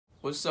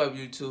What's up,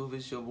 YouTube?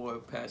 It's your boy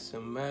Pastor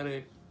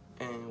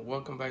and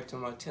welcome back to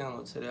my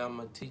channel. Today I'm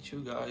gonna teach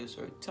you guys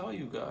or tell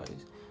you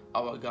guys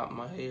how I got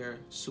my hair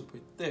super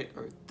thick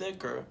or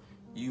thicker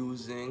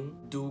using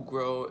Do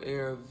Grow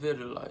Air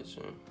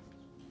Vitalizer.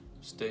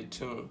 Stay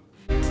tuned.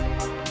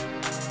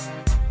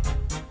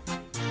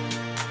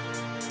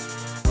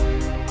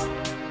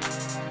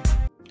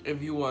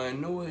 If you are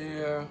new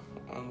here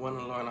and want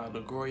to learn how to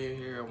grow your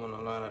hair, want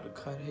to learn how to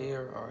cut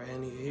hair or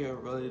any hair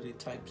related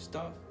type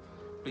stuff,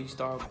 please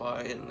start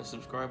by hitting the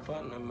subscribe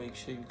button and make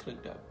sure you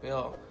click that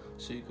bell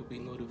so you can be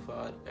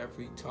notified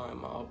every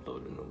time I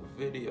upload a new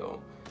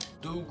video.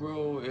 Do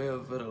Grow Air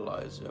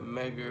Vitalizer,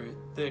 mega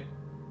thick,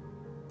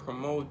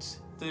 promotes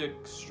thick,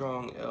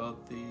 strong,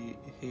 healthy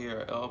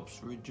hair,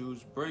 helps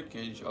reduce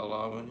breakage,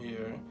 allowing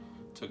hair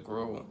to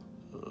grow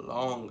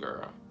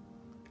longer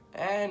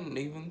and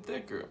even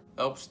thicker.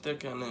 Helps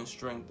thicken and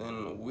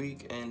strengthen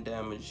weak and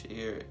damaged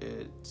hair.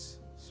 Its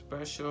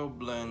special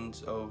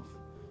blends of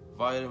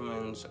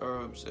vitamins,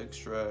 herbs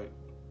extract,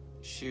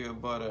 shea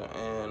butter,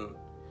 and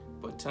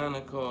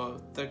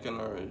botanical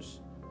thickeners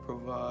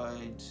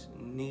provides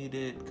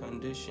needed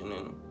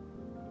conditioning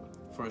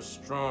for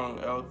strong,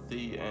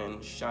 healthy,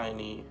 and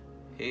shiny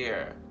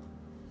hair.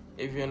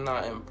 If you're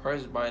not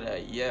impressed by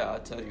that, yeah, I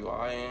tell you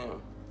I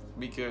am,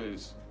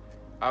 because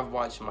I've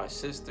watched my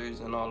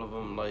sisters and all of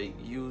them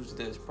use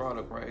this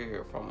product right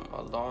here from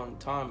a long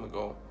time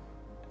ago,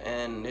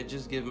 and it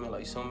just gives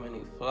me so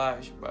many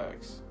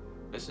flashbacks.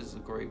 This is a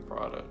great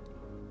product.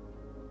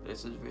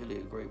 This is really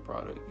a great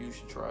product. You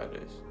should try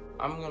this.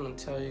 I'm gonna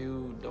tell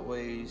you the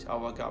ways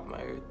how I got my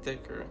hair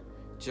thicker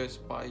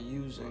just by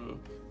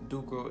using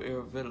Do Grow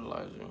Air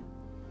Vitalizer.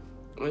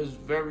 It's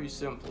very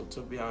simple,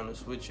 to be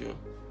honest with you.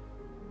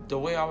 The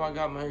way how I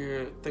got my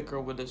hair thicker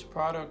with this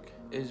product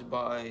is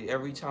by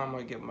every time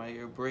I get my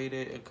hair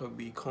braided. It could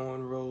be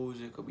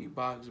cornrows, it could be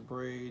box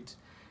braids,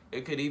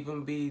 it could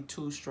even be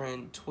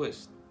 2-strand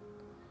twist.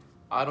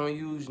 I don't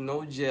use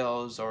no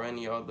gels or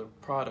any other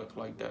product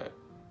like that.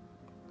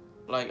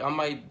 I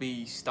might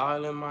be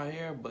styling my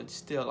hair, but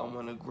still I'm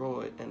gonna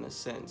grow it in a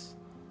sense.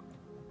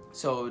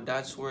 So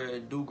that's where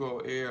Do Grow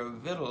Air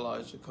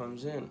Vitalizer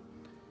comes in.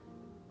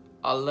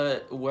 I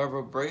let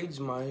whoever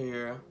braids my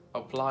hair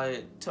apply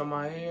it to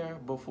my hair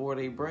before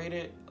they braid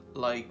it.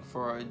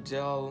 For a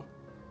gel,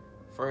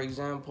 for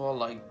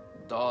example,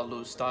 all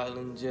those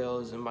styling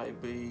gels, it might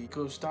be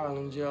good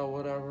styling gel,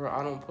 whatever.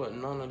 I don't put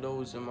none of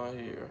those in my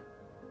hair.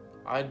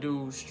 I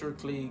do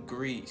strictly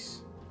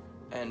grease,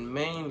 and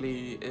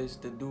mainly it's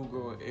the Do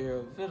Grow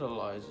Air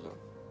Vitalizer.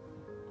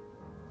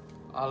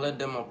 I let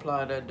them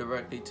apply that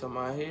directly to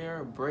my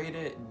hair, braid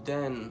it,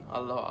 then I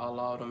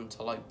allow them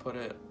to put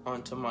it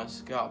onto my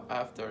scalp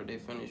after they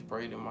finish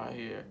braiding my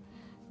hair.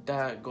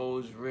 That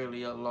goes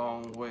really a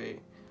long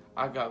way.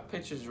 I got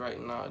pictures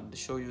right now to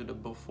show you the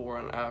before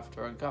and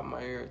after. I got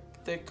my hair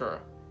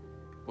thicker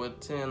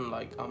within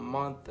a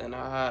month and a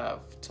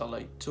half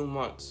to 2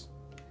 months.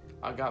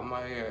 I got my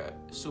hair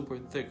super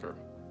thicker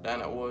than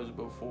it was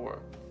before.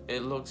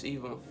 It looks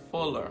even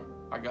fuller.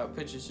 I got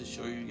pictures to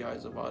show you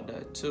guys about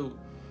that too.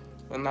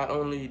 And not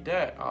only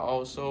that, I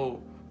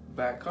also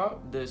back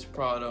up this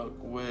product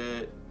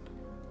with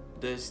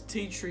this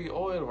tea tree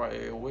oil right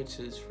here, which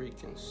is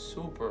freaking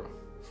super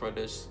for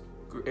this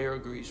air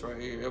grease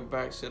right here. It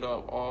backs it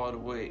up all the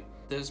way.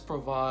 This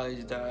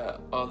provides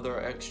that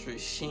other extra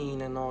sheen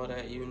and all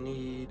that you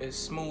need. It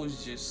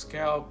smooths your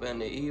scalp,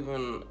 and it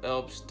even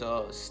helps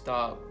to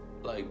stop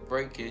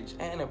breakage,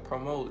 and it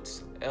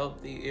promotes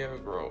healthy hair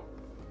growth.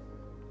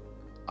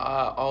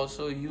 I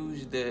also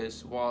use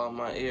this while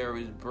my hair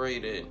is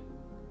braided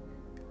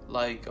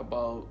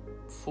about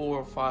 4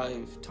 or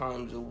 5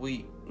 times a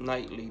week,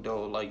 nightly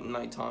though,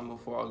 nighttime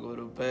before I go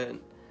to bed.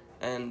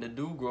 And the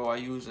Do Grow, I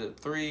use it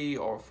 3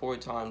 or 4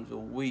 times a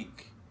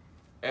week.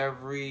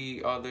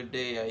 Every other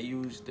day I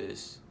use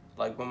this.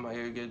 When my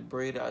hair gets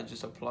braided, I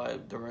just apply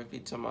it directly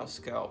to my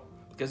scalp,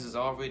 because it's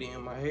already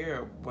in my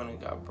hair when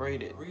it got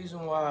braided. The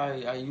reason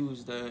why I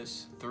use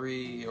this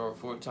 3 or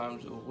 4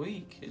 times a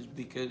week is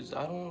because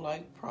I don't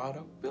like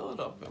product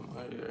buildup in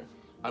my hair.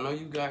 I know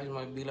you guys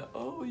might be like,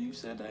 oh, you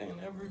said that in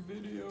every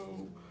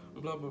video,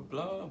 blah, blah,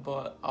 blah,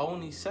 but I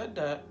only said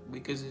that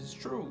because it's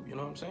true, you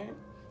know what I'm saying?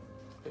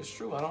 It's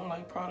true. I don't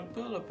like product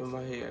buildup in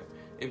my hair.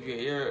 If your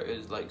hair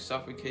is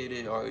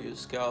suffocated or your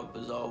scalp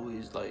is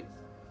always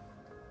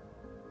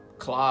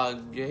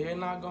clogged, your hair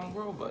not gonna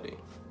grow, buddy.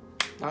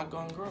 Not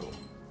gonna grow.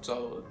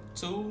 So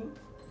 2,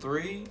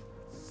 3,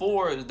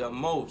 4 is the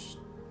most.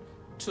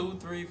 2,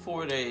 3,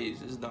 4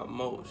 days is the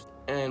most.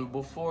 And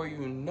before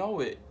you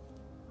know it,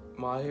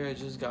 my hair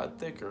just got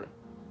thicker.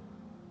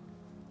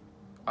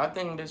 I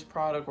think this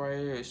product right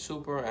here is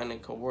super, and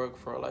it could work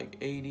for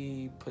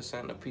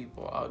 80% of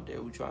people out there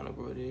who trying to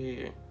grow their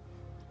hair.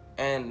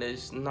 And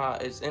it's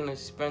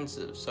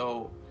inexpensive.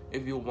 So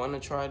if you want to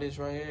try this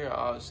right here,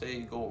 I'll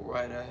say go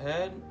right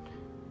ahead,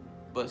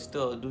 but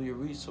still do your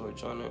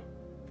research on it.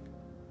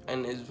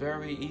 And it's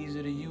very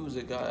easy to use.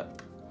 It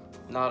got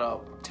not a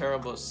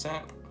terrible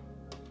scent.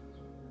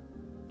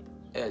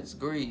 It's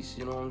grease,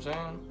 you know what I'm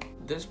saying?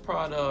 This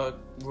product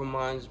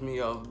reminds me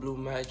of Blue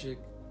Magic.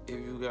 If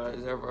you guys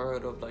ever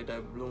heard of like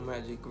that Blue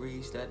Magic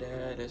grease that they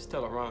had, it's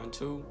still around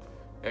too.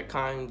 It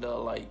kind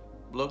of like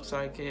looks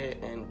like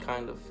it and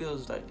kind of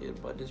feels like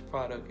it, but this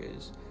product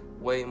is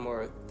way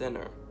more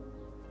thinner,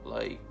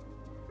 like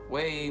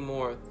way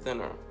more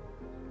thinner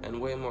and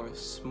way more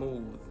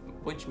smooth,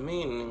 which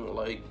meaning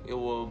like it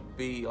will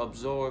be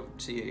absorbed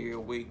to your ear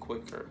way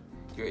quicker.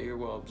 Your ear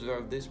will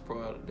absorb this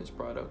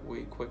product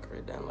way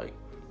quicker than like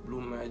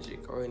Blue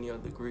Magic or any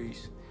other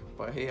grease.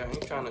 But hey, I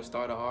ain't trying to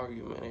start an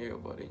argument here,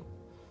 buddy.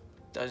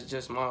 That's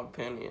just my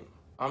opinion.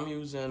 I'm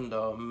using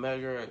the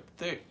Mega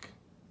Thick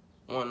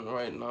one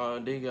right now.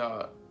 They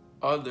got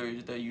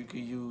others that you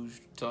could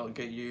use to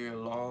get your ear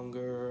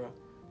longer,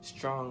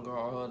 stronger,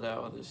 all that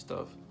other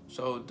stuff.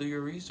 So do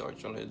your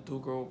research on it.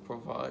 Dugrow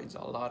provides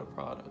a lot of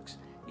products,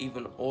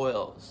 even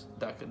oils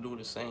that could do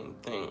the same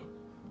thing.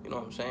 You know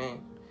what I'm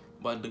saying?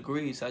 But the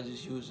grease, I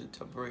just use it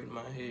to braid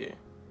my hair.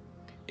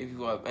 If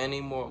you have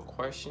any more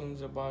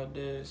questions about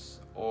this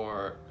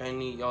or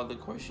any other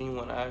question you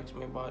want to ask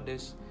me about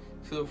this,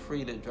 feel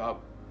free to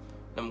drop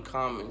them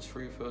comments.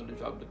 Feel free to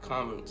drop the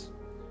comments.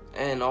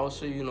 And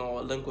also, you know,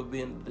 a link will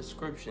be in the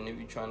description if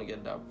you're trying to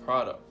get that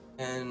product.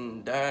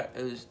 And that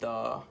is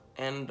the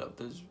end of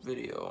this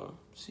video.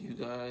 See you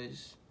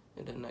guys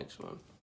in the next one.